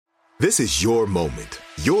This is your moment,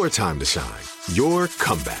 your time to shine, your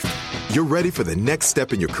comeback. You're ready for the next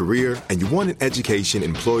step in your career, and you want an education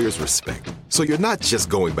employers respect. So you're not just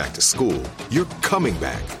going back to school, you're coming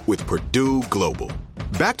back with Purdue Global.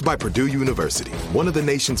 Backed by Purdue University, one of the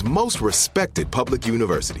nation's most respected public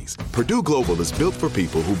universities, Purdue Global is built for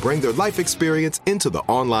people who bring their life experience into the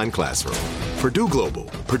online classroom. Purdue Global,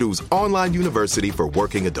 Purdue's online university for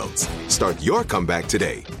working adults. Start your comeback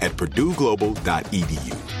today at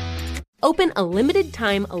purdueglobal.edu. Open a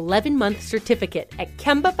limited-time 11-month certificate at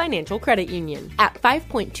Kemba Financial Credit Union. At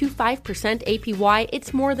 5.25% APY,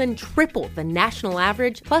 it's more than triple the national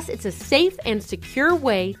average, plus it's a safe and secure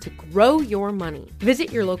way to grow your money.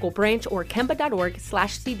 Visit your local branch or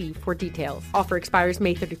kemba.org/cb for details. Offer expires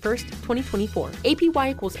May 31st, 2024.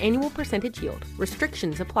 APY equals annual percentage yield.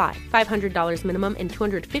 Restrictions apply. $500 minimum and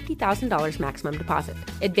 $250,000 maximum deposit.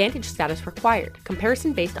 Advantage status required.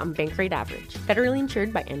 Comparison based on bank rate average. Federally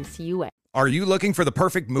insured by NCUA. Are you looking for the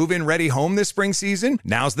perfect move-in ready home this spring season?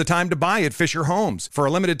 Now's the time to buy at Fisher Homes. For a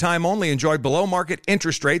limited time only, enjoy below-market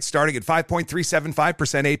interest rates starting at 5.375%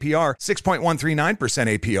 APR,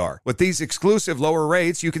 6.139% APR. With these exclusive lower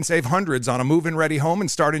rates, you can save hundreds on a move-in ready home and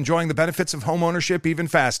start enjoying the benefits of home ownership even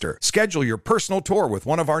faster. Schedule your personal tour with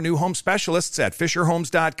one of our new home specialists at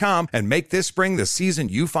FisherHomes.com and make this spring the season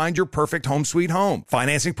you find your perfect home sweet home.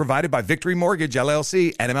 Financing provided by Victory Mortgage,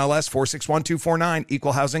 LLC, NMLS 461249,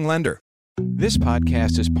 Equal Housing Lender. This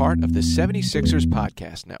podcast is part of the 76ers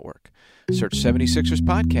Podcast Network. Search 76ers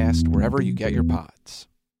Podcast wherever you get your pods.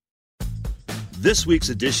 This week's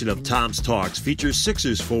edition of Tom's Talks features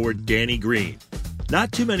Sixers forward Danny Green.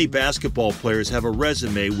 Not too many basketball players have a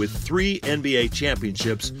resume with 3 NBA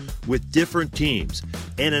championships with different teams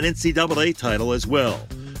and an NCAA title as well.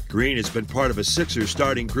 Green has been part of a Sixers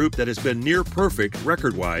starting group that has been near perfect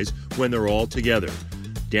record-wise when they're all together.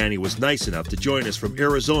 Danny was nice enough to join us from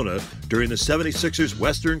Arizona during the 76ers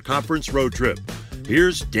Western Conference road trip.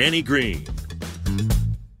 Here's Danny Green.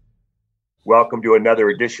 Welcome to another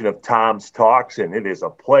edition of Tom's Talks, and it is a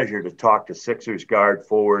pleasure to talk to Sixers guard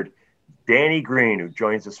forward Danny Green, who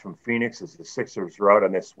joins us from Phoenix as the Sixers are out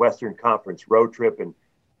on this Western Conference road trip. And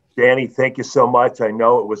Danny, thank you so much. I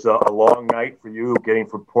know it was a long night for you getting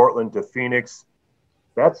from Portland to Phoenix.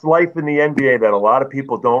 That's life in the NBA that a lot of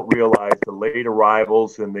people don't realize, the late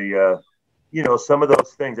arrivals and the, some of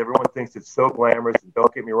those things. Everyone thinks it's so glamorous. And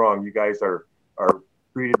don't get me wrong, you guys are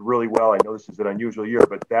treated really well. I know this is an unusual year,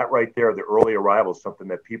 but that right there, the early arrival, is something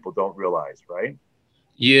that people don't realize, right?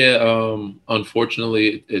 Yeah,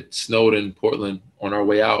 unfortunately, it snowed in Portland on our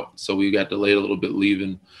way out, so we got delayed a little bit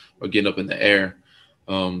leaving or getting up in the air.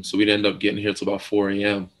 So we didn't end up getting here till about 4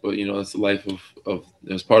 a.m. But, that's the life of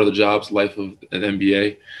as part of the job's life of an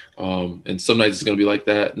NBA. And some nights it's going to be like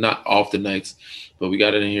that. Not often nights, but we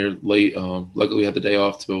got in here late. Luckily, we had the day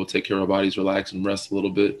off to be able to take care of our bodies, relax, and rest a little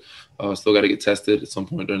bit. Still got to get tested at some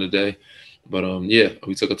point during the day. But,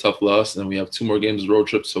 we took a tough loss, and we have 2 more games of road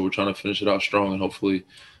trips, so we're trying to finish it out strong and hopefully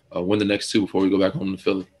win the next 2 before we go back home to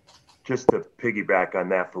Philly. Just to piggyback on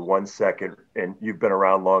that for 1 second, and you've been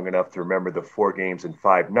around long enough to remember the 4 games and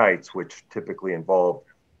 5 nights, which typically involved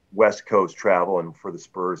West Coast travel, and for the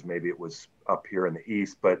Spurs, maybe it was up here in the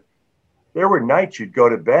East. But there were nights you'd go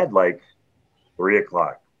to bed like 3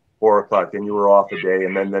 o'clock, 4 o'clock, then you were off a day,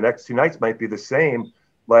 and then the next 2 nights might be the same.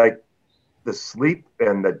 Like the sleep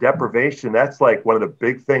and the deprivation, that's like one of the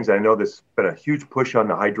big things. I know there's been a huge push on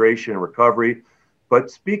the hydration and recovery. But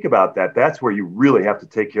speak about that. That's where you really have to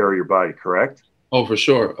take care of your body, correct? Oh, for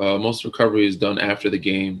sure. Most recovery is done after the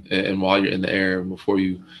game and while you're in the air before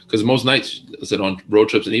you – because most nights, I said, on road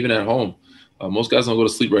trips and even at home, most guys don't go to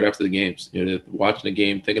sleep right after the games. They're watching the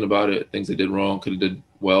game, thinking about it, things they did wrong, could have did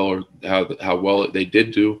well, or how well they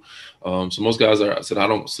did do. So most guys I said, I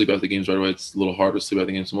don't sleep after the games right away. It's a little harder to sleep after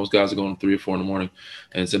the games. So most guys are going 3 or 4 in the morning.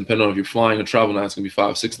 And it's depending on if you're flying or traveling now, it's going to be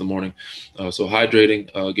 5, 6 in the morning. So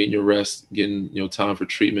hydrating, getting your rest, getting time for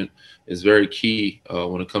treatment is very key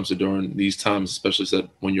when it comes to during these times, especially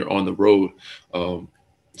said when you're on the road.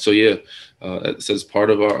 It says part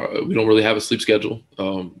of we don't really have a sleep schedule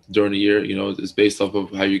during the year. It's based off of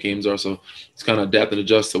how your games are. So it's kind of adapt and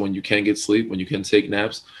adjust to when you can get sleep, when you can take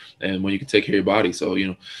naps, and when you can take care of your body. So,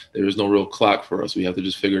 there is no real clock for us. We have to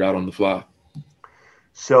just figure it out on the fly.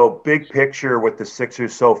 So big picture with the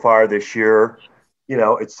Sixers so far this year,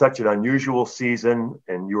 it's such an unusual season,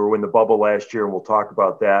 and you were in the bubble last year, and we'll talk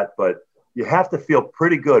about that. But you have to feel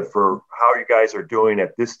pretty good for how you guys are doing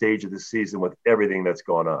at this stage of the season with everything that's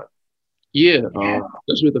going on. Yeah,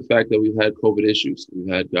 especially with the fact that we've had COVID issues.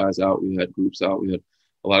 We've had guys out, we've had groups out, we had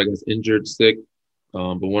a lot of guys injured, sick.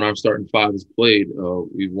 But when our starting 5 is played,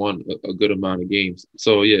 we've won a good amount of games.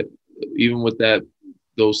 So, yeah, even with that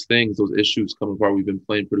those things, those issues come apart. We've been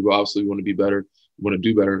playing pretty well. Obviously, we want to be better. We want to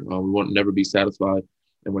do better. We want to never be satisfied.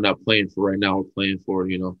 And we're not playing for right now. We're playing for,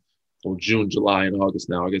 June, July, and August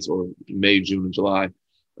now, I guess, or May, June, and July,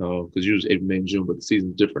 because usually April, May, and June, but the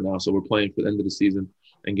season's different now. So we're playing for the end of the season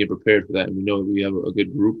and get prepared for that. And we know that we have a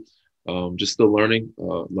good group. Just still learning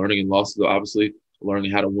in losses, obviously,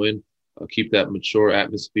 learning how to win, keep that mature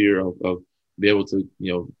atmosphere of be able to,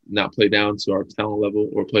 not play down to our talent level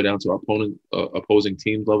or play down to our opposing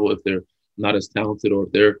team's level if they're not as talented or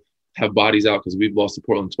if they're have bodies out, because we've lost to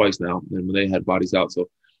Portland twice now and when they had bodies out. So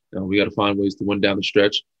we got to find ways to win down the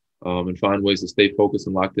stretch and find ways to stay focused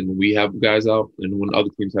and locked in when we have guys out. And when other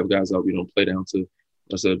teams have guys out, we don't play down to,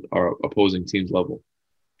 I said, our opposing team's level.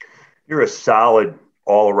 You're a solid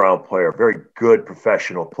all-around player, very good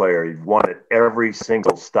professional player. You've won at every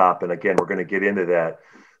single stop. And again, we're going to get into that.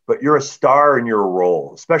 But you're a star in your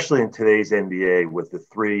role, especially in today's NBA with the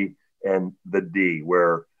 3 and the D,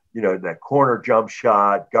 where that corner jump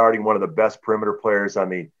shot, guarding one of the best perimeter players on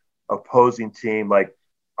the opposing team. Like,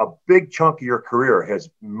 a big chunk of your career has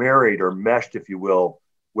married or meshed, if you will,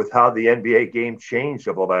 with how the NBA game changed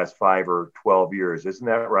over the last 5 or 12 years. Isn't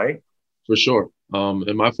that right? For sure.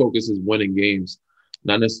 And my focus is winning games,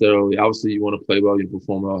 not necessarily. Obviously, you want to play well, you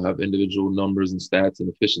perform well, have individual numbers and stats and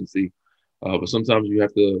efficiency. But sometimes you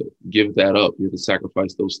have to give that up. You have to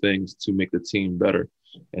sacrifice those things to make the team better.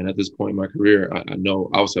 And at this point in my career, I know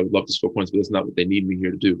obviously I would love to score points, but that's not what they need me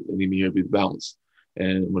here to do. They need me here to be balanced.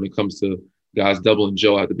 And when it comes to guys doubling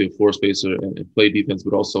Joe, I have to be a floor spacer and play defense,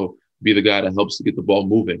 but also be the guy that helps to get the ball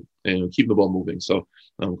moving and keep the ball moving. So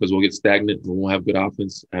because we'll get stagnant, we won't have good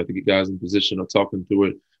offense. I have to get guys in position or talk them through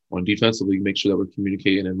it on defensively, make sure that we're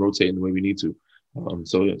communicating and rotating the way we need to.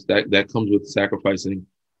 So yes, that comes with sacrificing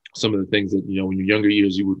some of the things that, in your younger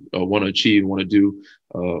years you would want to achieve, want to do.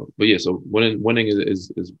 But yeah, so winning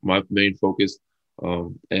is my main focus.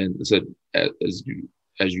 And I said, as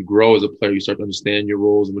you grow as a player, you start to understand your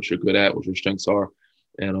roles and what you're good at, what your strengths are.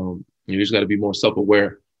 And you just got to be more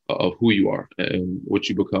self-aware of who you are and what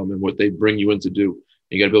you become and what they bring you in to do.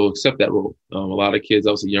 And you got to be able to accept that role. A lot of kids,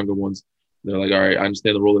 obviously younger ones, they're like, all right, I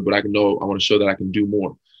understand the role, but I want to show that I can do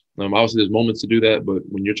more. Obviously there's moments to do that, but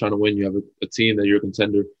when you're trying to win, you have a team that you're a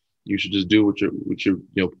contender. You should just do what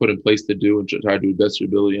you're put in place to do and try to do the best of your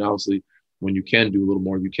ability. And obviously, when you can do a little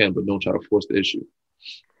more, you can, but don't try to force the issue.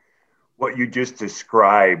 What you just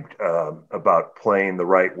described about playing the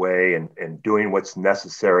right way and doing what's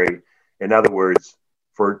necessary. In other words,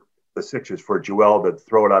 for the Sixers, for Joel to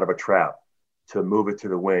throw it out of a trap, to move it to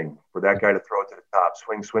the wing, for that guy to throw it to the top,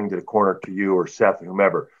 swing to the corner to you or Seth,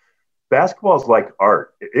 whomever. Basketball is like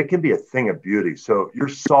art. It can be a thing of beauty. So you're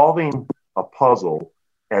solving a puzzle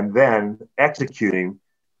and then executing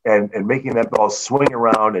and making that ball swing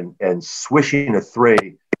around and swishing a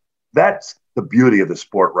 3. That's the beauty of the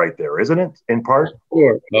sport right there, isn't it, in part?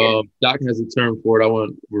 Sure. Doc has a term for it. I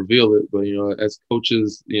won't reveal it, but, as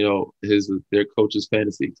coaches, their coach's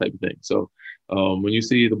fantasy type of thing. So when you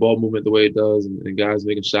see the ball movement the way it does and guys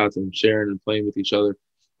making shots and sharing and playing with each other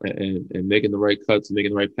and making the right cuts and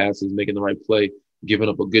making the right passes, making the right play, giving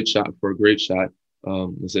up a good shot for a great shot,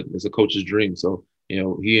 it's a coach's dream. So,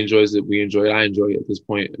 he enjoys it. We enjoy it. I enjoy it at this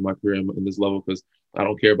point in my career in this level because I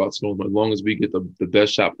don't care about scoring. But as long as we get the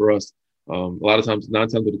best shot for us, a lot of times, 9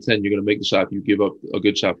 times out of 10, you're going to make the shot. You give up a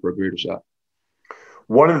good shot for a greater shot.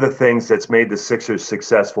 One of the things that's made the Sixers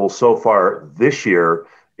successful so far this year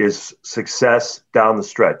is success down the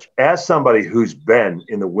stretch. As somebody who's been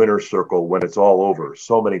in the winner's circle when it's all over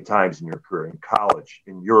so many times in your career, in college,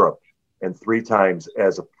 in Europe, and 3 times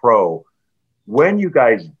as a pro, when you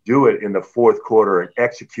guys do it in the fourth quarter and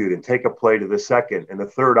execute and take a play to the second and the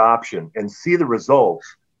third option and see the results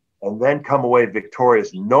and then come away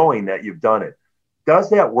victorious knowing that you've done it,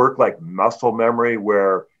 does that work like muscle memory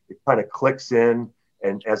where it kind of clicks in?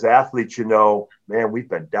 And as athletes, man, we've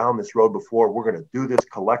been down this road before. We're going to do this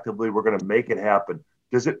collectively. We're going to make it happen.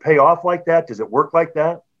 Does it pay off like that? Does it work like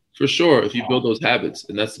that? For sure, if you build those habits,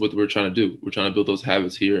 and that's what we're trying to do. We're trying to build those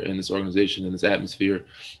habits here in this organization, in this atmosphere.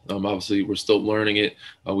 Obviously, we're still learning it.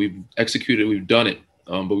 We've executed, we've done it,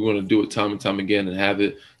 but we want to do it time and time again and have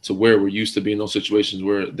it to where we're used to being in those situations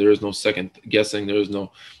where there is no second guessing, there is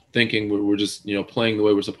no thinking. We're just, playing the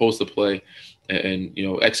way we're supposed to play and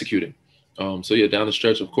executing. So, yeah, down the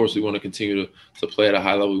stretch, of course, we want to continue to play at a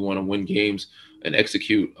high level. We want to win games and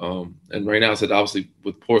execute. And right now, I said, obviously,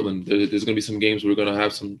 with Portland, there's going to be some games where we're going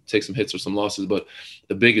to take some hits or some losses. But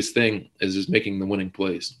the biggest thing is just making the winning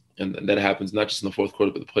plays. And that happens not just in the fourth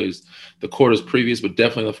quarter, but the quarters previous, but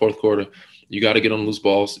definitely in the fourth quarter. You got to get on loose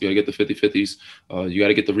balls. You got to get the 50-50s. You got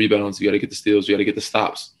to get the rebounds. You got to get the steals. You got to get the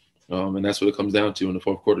stops. And that's what it comes down to in the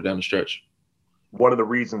fourth quarter down the stretch. one of the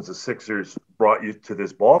reasons the Sixers brought you to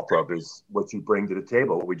this ball club is what you bring to the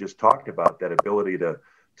table. We just talked about that ability to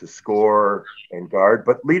score and guard,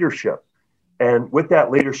 but leadership. And with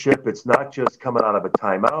that leadership, it's not just coming out of a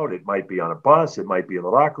timeout. It might be on a bus. It might be in the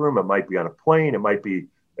locker room. It might be on a plane. It might be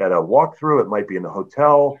at a walkthrough. It might be in the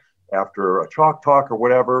hotel after a chalk talk or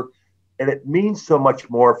whatever. And it means so much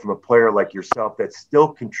more from a player like yourself that's still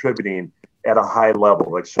contributing at a high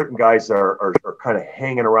level. Like certain guys are kind of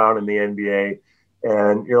hanging around in the NBA,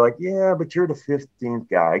 and you're like, yeah, but you're the 15th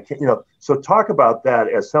guy. So talk about that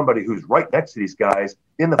as somebody who's right next to these guys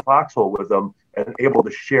in the foxhole with them and able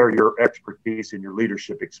to share your expertise and your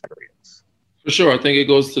leadership experience. For sure. I think it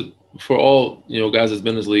goes for all, guys that's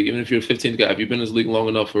been in this league. Even if you're a 15th guy, if you've been in this league long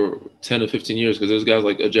enough for 10 to 15 years, because there's guys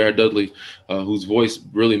like Jared Dudley, whose voice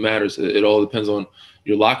really matters. It all depends on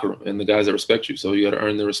your locker room and the guys that respect you. So you got to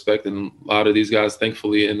earn their respect. And a lot of these guys,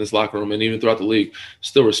 thankfully, in this locker room and even throughout the league,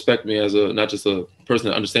 still respect me as not just a person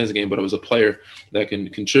that understands the game, but as a player that can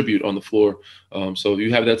contribute on the floor. So if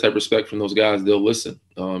you have that type of respect from those guys, they'll listen.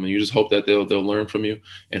 And you just hope that they'll learn from you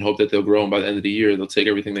and hope that they'll grow. And by the end of the year, they'll take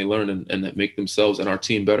everything they learned and make themselves and our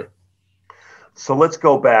team better. So let's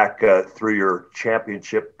go back through your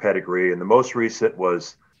championship pedigree. And the most recent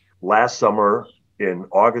was last summer in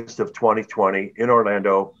August of 2020 in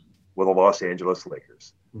Orlando with the Los Angeles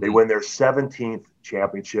Lakers. They win their 17th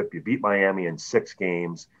championship. You beat Miami in 6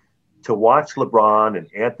 games. To watch LeBron and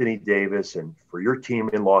Anthony Davis and for your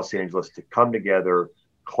team in Los Angeles to come together,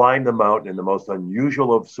 climb the mountain in the most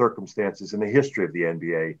unusual of circumstances in the history of the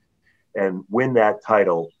NBA and win that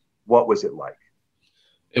title, what was it like?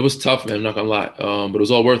 It was tough, man. I'm not going to lie. But it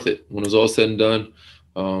was all worth it. When it was all said and done,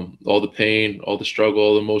 all the pain, all the struggle,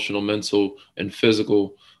 all the emotional, mental, and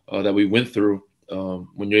physical that we went through,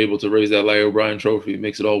 when you're able to raise that Larry O'Brien trophy, it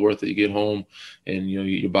makes it all worth it. You get home and,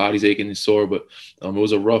 your body's aching and sore. But it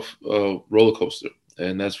was a rough roller coaster.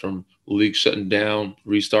 And that's from league shutting down,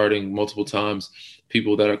 restarting multiple times,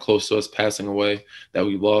 people that are close to us passing away that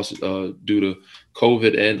we lost due to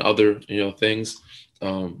COVID and other, things.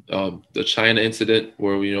 The China incident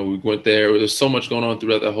where, we went there. There's so much going on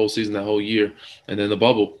throughout that whole season, that whole year. And then the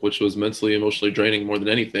bubble, which was mentally, emotionally draining more than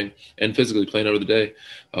anything, and physically playing every day,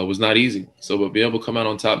 was not easy. So, but being able to come out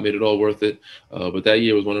on top made it all worth it. But that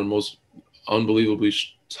year was one of the most unbelievably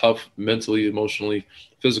tough, mentally, emotionally,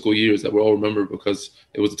 physical years that we'll all remember because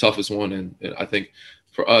it was the toughest one. And I think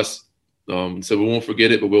for us, so we won't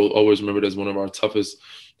forget it, but we'll always remember it as one of our toughest,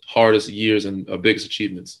 hardest years and biggest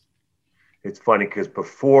achievements. It's funny because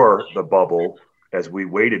before the bubble, as we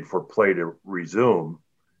waited for play to resume,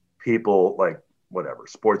 people like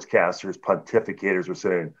sportscasters, pontificators were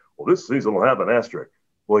saying, well, this season will have an asterisk.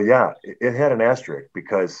 Well, yeah, it had an asterisk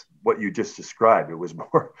because what you just described, it was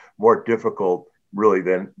more difficult really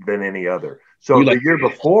than any other. So the year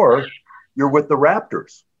before, you're with the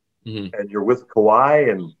Raptors and you're with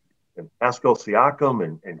Kawhi and Pascal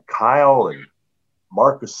Siakam and Kyle and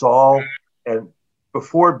Marc Gasol. And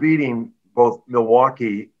before beating both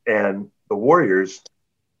Milwaukee and the Warriors,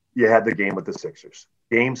 you had the game with the Sixers.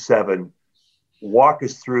 Game 7. Walk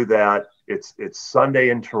us through that. It's Sunday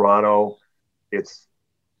in Toronto. It's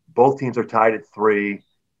both teams are tied at 3,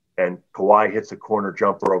 and Kawhi hits a corner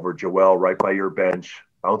jumper over Joel right by your bench,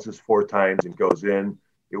 bounces 4 times and goes in.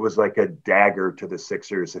 It was like a dagger to the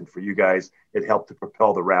Sixers, and for you guys, it helped to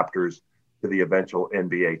propel the Raptors to the eventual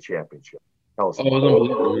NBA championship. Tell us. It was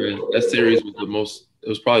unbelievable, man. That series was it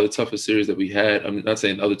was probably the toughest series that we had. I'm not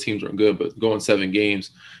saying other teams weren't good, but going 7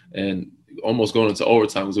 games and almost going into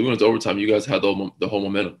overtime. Because we went into overtime, you guys had the whole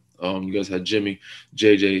momentum. You guys had Jimmy,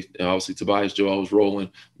 JJ, and obviously Tobias Joel was rolling.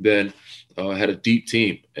 Ben had a deep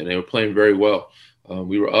team, and they were playing very well.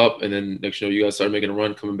 We were up, and then next you guys started making a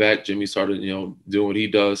run, coming back. Jimmy started, doing what he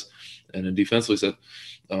does, and then defensively said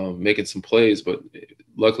making some plays. But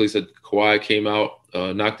luckily, said Kawhi came out,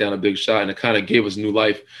 knocked down a big shot, and it kind of gave us new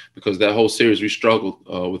life because that whole series we struggled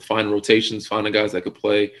with finding rotations, finding guys that could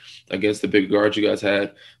play against the big guards you guys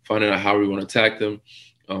had, finding out how we want to attack them.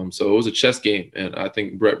 So it was a chess game, and I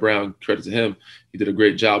think Brett Brown, credit to him, he did a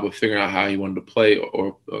great job of figuring out how he wanted to play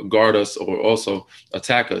or guard us or also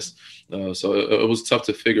attack us. So it was tough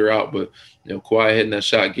to figure out, but Kawhi hitting that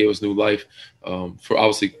shot gave us new life for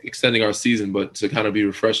obviously extending our season, but to kind of be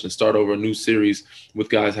refreshed and start over a new series with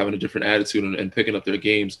guys having a different attitude and picking up their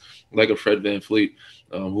games, like a Fred VanVleet,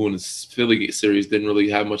 who in the Philly series didn't really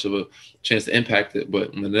have much of a chance to impact it,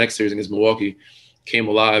 but in the next series against Milwaukee, came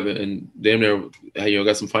alive and damn near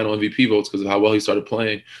got some final MVP votes because of how well he started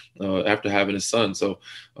playing after having his son. So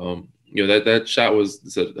that shot was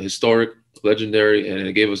historic, legendary, and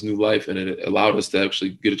it gave us new life, and it allowed us to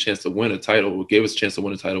actually get a chance to win a title. It gave us a chance to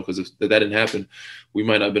win a title because if that didn't happen, we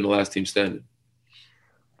might not have been the last team standing.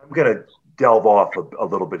 I'm going to delve off a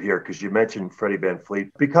little bit here because you mentioned Freddie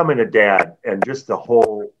VanVleet becoming a dad and just the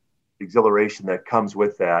whole exhilaration that comes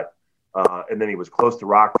with that. And then he was close to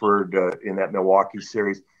Rockford in that Milwaukee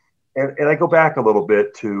series. And I go back a little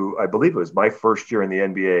bit to, I believe it was my first year in the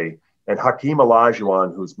NBA, and Hakeem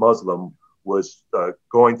Olajuwon, who's Muslim, was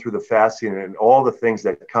going through the fasting and all the things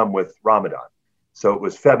that come with Ramadan. So it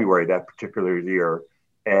was February that particular year.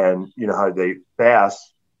 And you know how they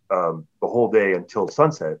fast the whole day until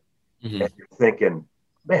sunset. Mm-hmm. And you're thinking,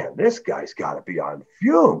 man, this guy's got to be on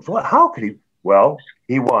fumes. How could he? Well,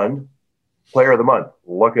 he won Player of the Month.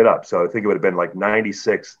 Look it up. So I think it would have been like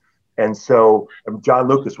 96. And so John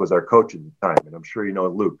Lucas was our coach at the time, and I'm sure you know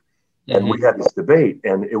Luke. Mm-hmm. And we had this debate,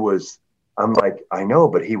 and it was, I'm like, I know,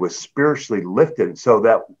 but he was spiritually lifted. And so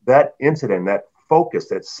that incident, that focus,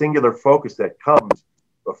 that singular focus that comes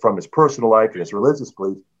from his personal life and his religious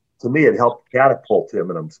beliefs, to me, it helped catapult him.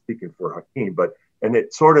 And I'm speaking for Hakeem, and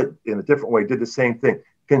it sort of, in a different way, did the same thing.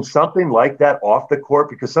 Can something like that off the court?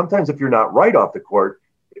 Because sometimes if you're not right off the court,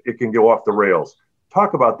 it can go off the rails.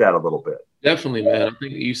 Talk about that a little bit. Definitely, man. I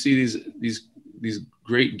think you see these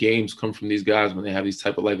great games come from these guys when they have these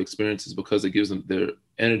type of life experiences, because it gives them their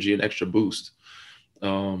energy an extra boost.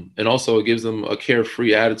 And also it gives them a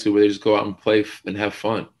carefree attitude where they just go out and play and have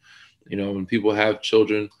fun. You know, when people have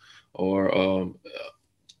children or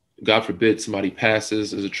God forbid somebody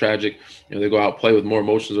passes, is a tragic, you know, they go out and play with more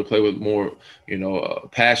emotions or play with more, you know,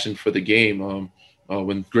 passion for the game.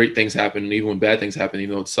 When great things happen and even when bad things happen,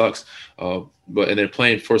 even though it sucks, and they're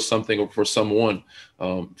playing for something or for someone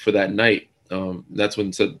for that night. That's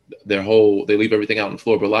when they leave everything out on the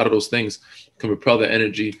floor. But a lot of those things can propel their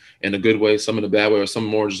energy in a good way, some in a bad way, or some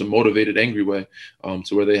more just a motivated, angry way,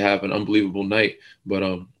 to where they have an unbelievable night. But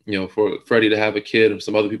you know, for Freddie to have a kid and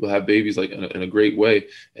some other people have babies, like in a great way,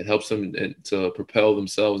 it helps them to propel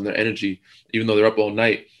themselves and their energy, even though they're up all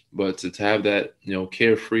night. But to have that, you know,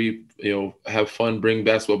 carefree, you know, have fun, bring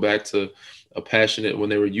basketball back to a passionate when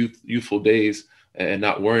they were youthful days and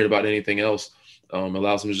not worrying about anything else,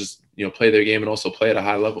 allows them to just, you know, play their game and also play at a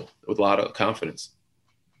high level with a lot of confidence.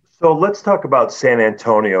 So let's talk about San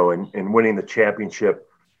Antonio and winning the championship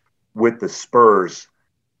with the Spurs.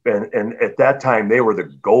 And at that time, they were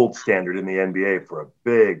the gold standard in the NBA for a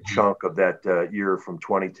big chunk of that year from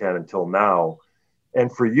 2010 until now.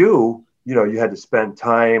 And for you, you know, you had to spend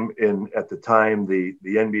time at the time, the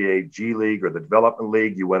NBA G League or the Development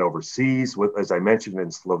League. You went overseas with, as I mentioned, in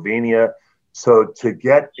Slovenia. So to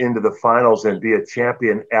get into the finals and be a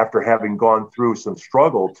champion after having gone through some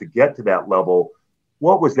struggle to get to that level,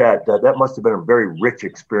 what was that? That must have been a very rich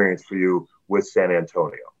experience for you with San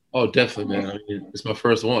Antonio. Oh, definitely, man. I mean, it's my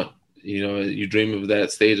first one. You know, you dream of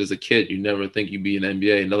that stage as a kid. You never think you'd be in the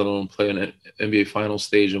NBA, let alone play in an NBA finals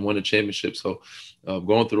stage and win a championship. So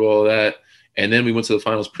going through all that. And then we went to the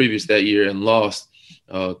finals previous that year and lost,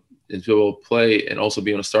 and to be able to play and also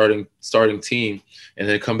be on a starting team and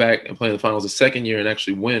then come back and play in the finals the second year and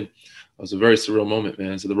actually win. It was a very surreal moment,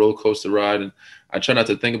 man. So the roller coaster ride. And I try not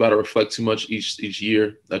to think about it or reflect too much each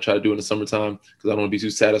year. I try to do it in the summertime because I don't want to be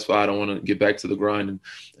too satisfied. I don't want to get back to the grind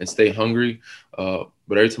and stay hungry. But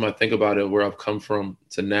every time I think about it, where I've come from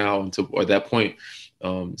to now and to at that point,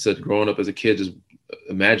 said growing up as a kid, just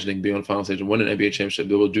imagining being on the final stage and winning an NBA championship,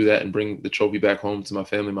 be able to do that and bring the trophy back home to my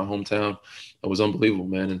family, my hometown, it was unbelievable,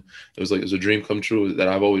 man. And it was a dream come true that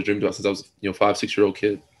I've always dreamed about since I was, 5-6-year-old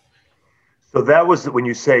kid. So that was when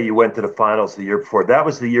you say you went to the finals the year before. That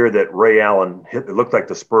was the year that Ray Allen hit. It looked like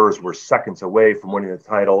the Spurs were seconds away from winning the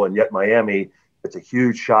title, and yet Miami, it's a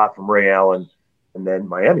huge shot from Ray Allen, and then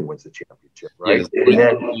Miami wins the championship, right? Yeah,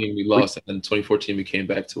 and then we lost, and in 2014 we came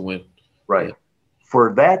back to win. Right. Yeah.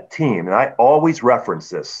 For that team, and I always reference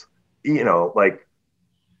this, like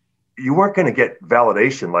you weren't going to get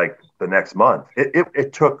validation like the next month.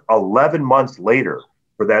 It took 11 months later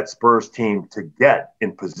for that Spurs team to get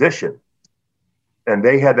in position. And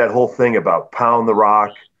they had that whole thing about pound the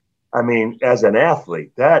rock. I mean, as an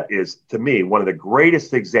athlete, that is, to me, one of the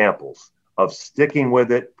greatest examples of sticking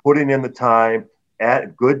with it, putting in the time,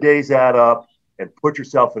 good days add up, and put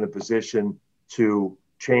yourself in a position to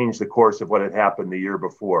change the course of what had happened the year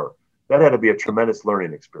before. That had to be a tremendous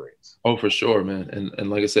learning experience. Oh, for sure, man.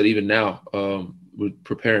 And like I said, even now, we're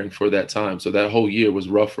preparing for that time. So that whole year was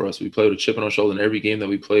rough for us. We played with a chip on our shoulder in every game that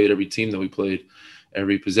we played, every team that we played,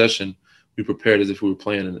 every possession. We prepared as if we were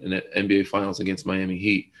playing in the NBA Finals against Miami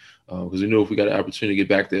Heat, because we knew if we got an opportunity to get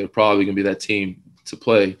back there, probably going to be that team to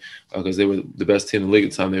play because they were the best team in the league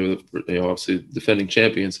at the time. They were, obviously defending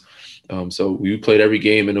champions. So we played every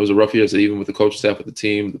game, and it was a rough year. So even with the coaching staff, with the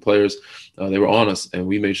team, the players, they were on us, and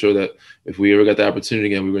we made sure that if we ever got the opportunity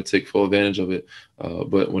again, we were going to take full advantage of it.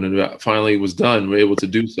 But when it finally was done, we were able to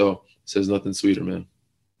do so. It says nothing sweeter, man.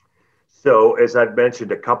 So as I've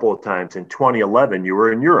mentioned a couple of times, in 2011, you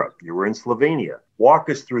were in Europe. You were in Slovenia.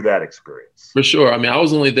 Walk us through that experience. For sure. I mean, I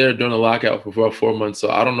was only there during the lockout for about 4 months,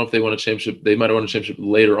 so I don't know if they won a championship. They might have won a championship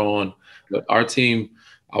later on. But our team,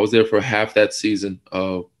 I was there for half that season.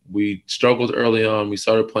 We struggled early on. We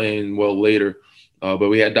started playing well later. But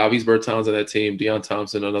we had Davies Bertans on that team, Deion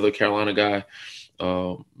Thompson, another Carolina guy.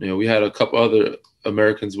 We had a couple other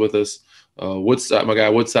Americans with us. Woodside, my guy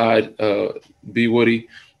Woodside, B. Woody.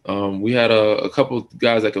 We had a couple of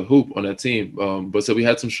guys that could hoop on that team. But so we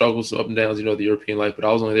had some struggles, some up and downs, the European life. But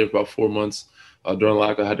I was only there for about 4 months during the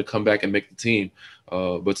lockout. I had to come back and make the team.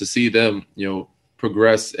 But to see them,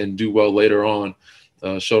 progress and do well later on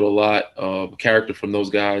showed a lot of character from those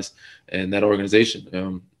guys and that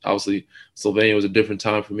organization. Obviously, Slovenia was a different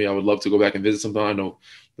time for me. I would love to go back and visit sometime. I know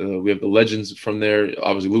we have the legends from there,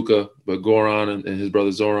 obviously Luka, but Goran and his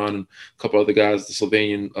brother Zoran and a couple other guys, the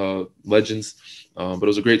Slovenian legends. But it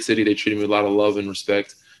was a great city. They treated me with a lot of love and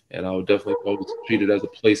respect, and I would definitely treat it as a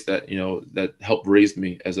place that that helped raise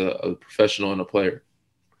me as a professional and a player.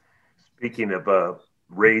 Speaking of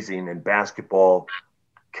raising in basketball,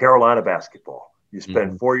 Carolina basketball. You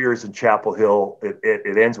spent 4 years in Chapel Hill.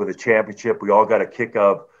 It ends with a championship. We all got a kick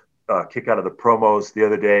out of the promos the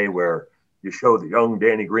other day where you show the young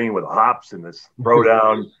Danny Green with the hops and this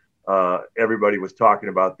throwdown. Everybody was talking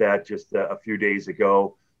about that just a few days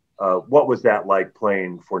ago. What was that like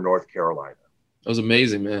playing for North Carolina? It was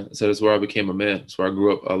amazing, man. I said it's where I became a man. It's where I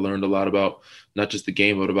grew up. I learned a lot about not just the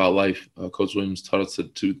game, but about life. Coach Williams taught us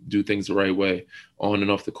to do things the right way on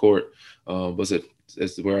and off the court.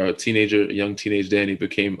 It's where a young teenage Danny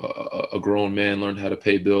became a grown man, learned how to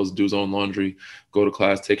pay bills, do his own laundry, go to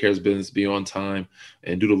class, take care of his business, be on time,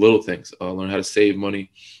 and do the little things. Learn how to save money,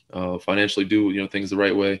 financially do things the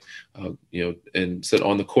right way, and sit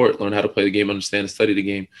on the court, learn how to play the game, understand and study the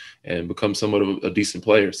game, and become somewhat of a decent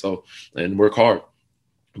player. So, and work hard.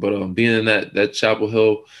 But being in that Chapel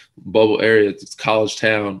Hill bubble area, it's college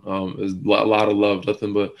town. There's a lot of love,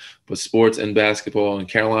 nothing but sports and basketball and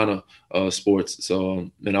Carolina sports. So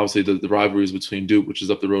and obviously the rivalries between Duke, which is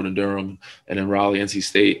up the road in Durham, and then Raleigh, NC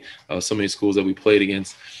State, so many schools that we played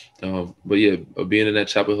against. But yeah, being in that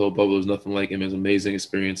Chapel Hill bubble is nothing like it. It was an amazing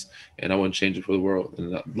experience, and I wouldn't change it for the world.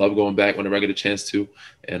 And I love going back whenever I get a chance to,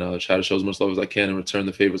 and try to show as much love as I can and return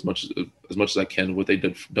the favor as much as I can what they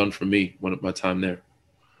done for me when my time there.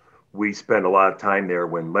 We spent a lot of time there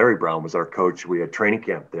when Larry Brown was our coach. We had training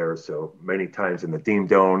camp there. So many times in the Dean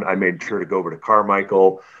Dome, I made sure to go over to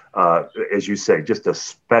Carmichael. As you say, just a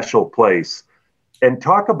special place. And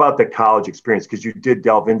talk about the college experience, because you did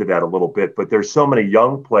delve into that a little bit, but there's so many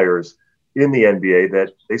young players in the NBA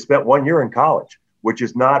that they spent 1 year in college, which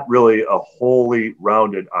is not really a wholly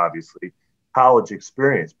rounded, obviously, college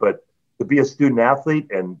experience. But to be a student athlete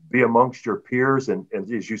and be amongst your peers, and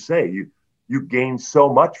as you say, you gain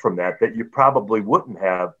so much from that you probably wouldn't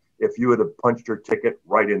have if you would have punched your ticket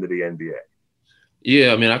right into the NBA.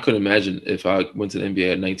 Yeah, I mean, I couldn't imagine if I went to the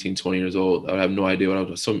NBA at 19, 20 years old. I would have no idea what I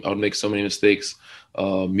would do. I would make so many mistakes,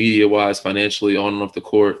 media-wise, financially, on and off the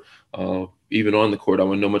court. Even on the court, I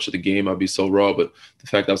wouldn't know much of the game. I'd be so raw. But the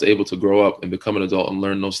fact I was able to grow up and become an adult and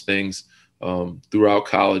learn those things throughout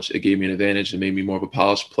college, it gave me an advantage and made me more of a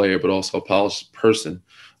polished player, but also a polished person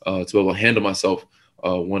to be able to handle myself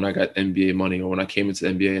when I got NBA money or when I came into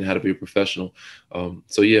the NBA and had to be a professional.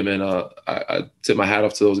 So yeah, man, I tip my hat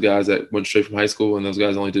off to those guys that went straight from high school, and those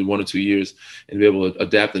guys only did 1 or 2 years, and be able to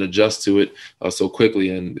adapt and adjust to it so quickly.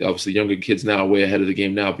 And obviously younger kids now are way ahead of the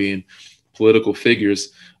game now, being political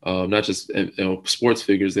figures, not just sports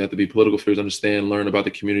figures. They have to be political figures, understand, learn about the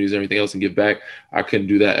communities and everything else, and give back. I couldn't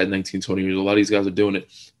do that at 19, 20 years old. A lot of these guys are doing it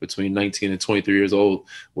between 19 and 23 years old,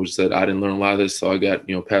 which said I didn't learn a lot of this. So I got,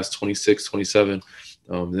 past 26, 27.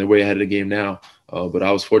 They're way ahead of the game now. But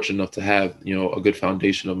I was fortunate enough to have, a good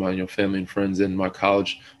foundation of my, family and friends and my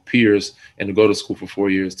college peers, and to go to school for 4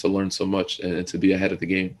 years to learn so much and to be ahead of the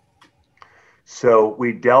game. So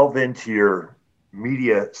we delve into your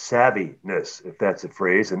media savviness, if that's a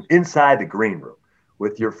phrase, and inside the green room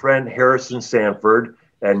with your friend Harrison Sanford,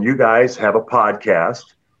 and you guys have a podcast,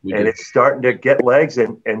 and it's starting to get legs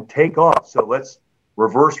and take off. So let's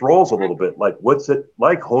reverse roles a little bit. Like, what's it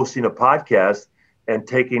like hosting a podcast and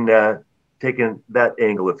taking that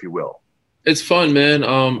angle, if you will? It's fun, man.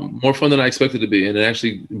 More fun than I expected to be. And it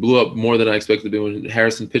actually blew up more than I expected to be when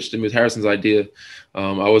Harrison pitched it. It was Harrison's idea.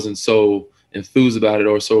 I wasn't so enthused about it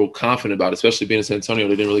or so confident about it, especially being in San Antonio.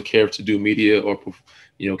 They didn't really care to do media or,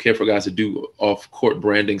 care for guys to do off-court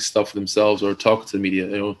branding stuff themselves or talk to the media.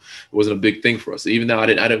 It wasn't a big thing for us. Even though I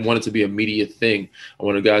didn't want it to be a media thing. I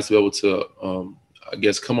wanted guys to be able to,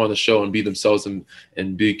 come on the show and be themselves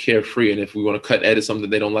and be carefree. And if we want to cut and edit something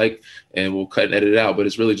they don't like, and we'll cut and edit it out. But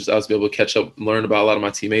it's really just us to be able to catch up, learn about a lot of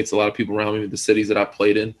my teammates, a lot of people around me, the cities that I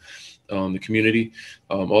played in, the community.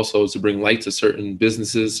 Also to bring light to certain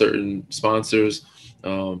businesses, certain sponsors,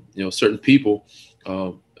 certain people.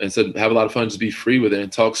 And so have a lot of fun, just be free with it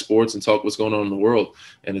and talk sports and talk what's going on in the world.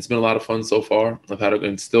 And it's been a lot of fun so far. I've had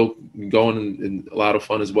and still going and a lot of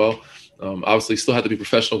fun as well. Obviously still have to be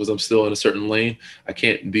professional because I'm still in a certain lane. I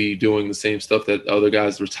can't be doing the same stuff that other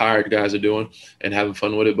guys, retired guys, are doing and having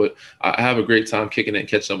fun with it. But I have a great time kicking it and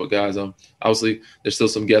catching up with guys. Obviously there's still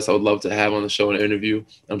some guests I would love to have on the show and interview.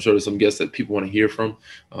 I'm sure there's some guests that people want to hear from.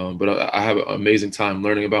 But I have an amazing time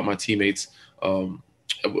learning about my teammates,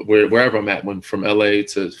 wherever I'm at, from LA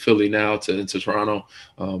to Philly now to Toronto,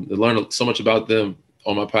 to learn so much about them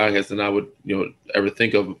on my podcast than I would, ever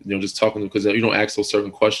think of, just talking to them, because you don't ask those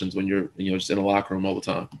certain questions when you're, just in a locker room all the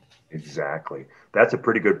time. Exactly. That's a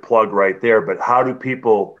pretty good plug right there. But how do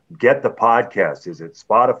people get the podcast? Is it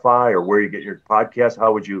Spotify or where you get your podcast?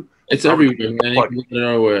 How would you? It's everywhere, man. You can get it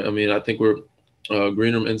everywhere. I mean, I think we're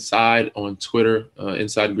Green Room Inside on Twitter,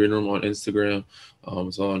 Inside Green Room on Instagram.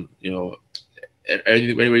 It's on,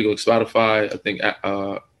 anywhere you go, Spotify, I think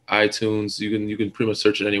iTunes, you can pretty much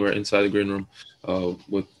search it anywhere, Inside the Green Room,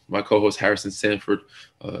 with my co-host Harrison Sanford,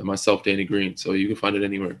 myself, Danny Green. So you can find it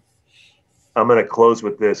anywhere. I'm going to close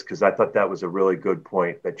with this because I thought that was a really good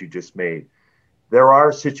point that you just made. There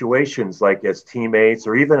are situations like as teammates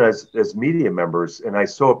or even as media members, and I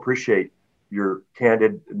so appreciate your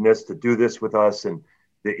candidness to do this with us and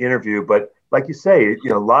the interview. But like you say,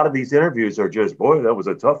 a lot of these interviews are just, boy, that was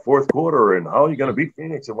a tough fourth quarter, and how are you going to beat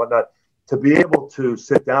Phoenix and whatnot. To be able to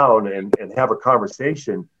sit down and have a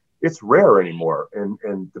conversation, it's rare anymore.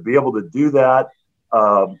 And to be able to do that,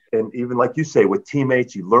 and even like you say, with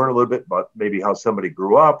teammates, you learn a little bit about maybe how somebody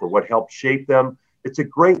grew up or what helped shape them. It's a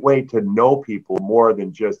great way to know people more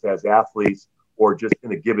than just as athletes or just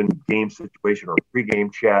in a given game situation or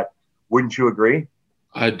pregame chat. Wouldn't you agree?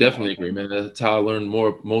 I definitely agree, man. That's how I learned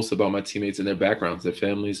most about my teammates and their backgrounds, their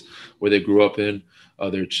families, where they grew up in,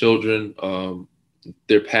 their children,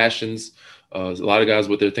 their passions. A lot of guys,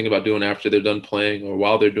 what they're thinking about doing after they're done playing or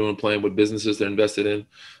while they're playing, what businesses they're invested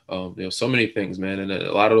in. So many things, man. And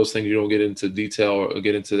a lot of those things you don't get into detail or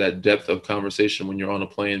get into that depth of conversation when you're on a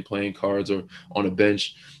plane, playing cards or on a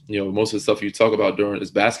bench. Most of the stuff you talk about during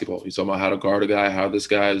is basketball. You talk about how to guard a guy, how this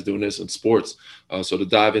guy is doing this in sports. So to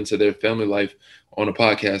dive into their family life on a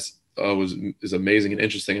podcast is amazing and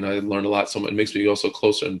interesting. And I learned a lot. So it makes me also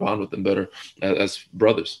closer and bond with them better as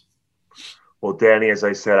brothers. Well, Danny, as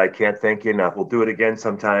I said, I can't thank you enough. We'll do it again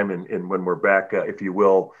sometime, and when we're back, if you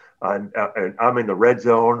will. And I'm in the red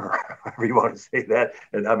zone, or however you want to say that,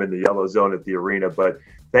 and I'm in the yellow zone at the arena. But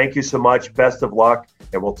thank you so much. Best of luck,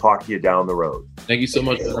 and we'll talk to you down the road. Thank you so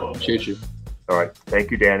much. I appreciate you. All right.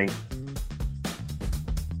 Thank you, Danny.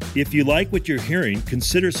 If you like what you're hearing,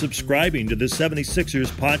 consider subscribing to the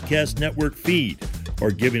 76ers Podcast Network feed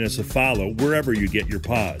or giving us a follow wherever you get your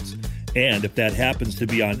pods. And if that happens to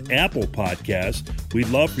be on Apple Podcasts, we'd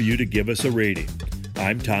love for you to give us a rating.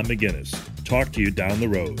 I'm Tom McGinnis. Talk to you down the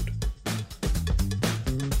road.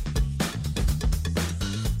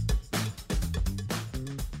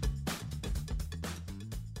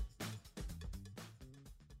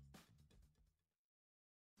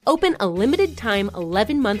 Open a limited-time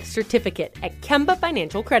 11-month certificate at Kemba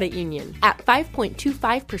Financial Credit Union. At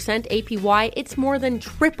 5.25% APY, it's more than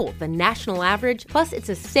triple the national average, plus it's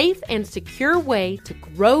a safe and secure way to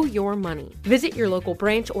grow your money. Visit your local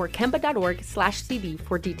branch or kemba.org/CD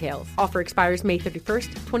for details. Offer expires May 31st,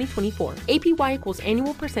 2024. APY equals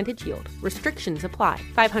annual percentage yield. Restrictions apply.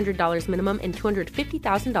 $500 minimum and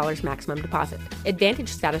 $250,000 maximum deposit. Advantage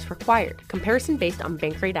status required. Comparison based on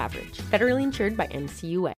bank rate average. Federally insured by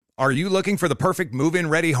NCUA. Are you looking for the perfect move-in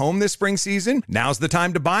ready home this spring season? Now's the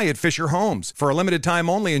time to buy at Fisher Homes. For a limited time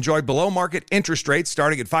only, enjoy below-market interest rates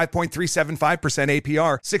starting at 5.375%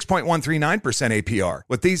 APR, 6.139% APR.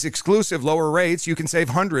 With these exclusive lower rates, you can save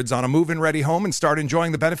hundreds on a move-in ready home and start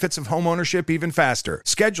enjoying the benefits of homeownership even faster.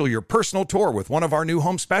 Schedule your personal tour with one of our new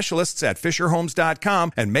home specialists at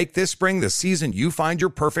FisherHomes.com and make this spring the season you find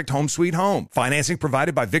your perfect home sweet home. Financing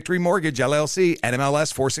provided by Victory Mortgage, LLC,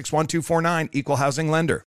 NMLS 461249, Equal Housing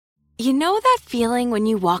Lender. You know that feeling when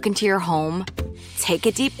you walk into your home, take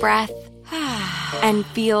a deep breath, and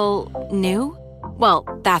feel new? Well,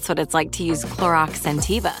 that's what it's like to use Clorox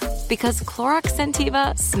Scentiva Because Clorox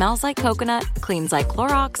Scentiva smells like coconut, cleans like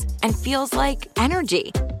Clorox, and feels like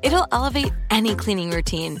energy. It'll elevate any cleaning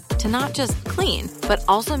routine to not just clean, but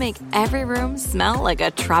also make every room smell like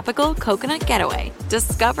a tropical coconut getaway.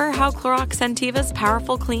 Discover how Clorox Scentiva's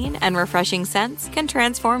powerful clean and refreshing scents can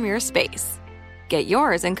transform your space. Get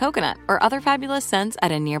yours in coconut or other fabulous scents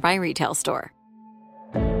at a nearby retail store.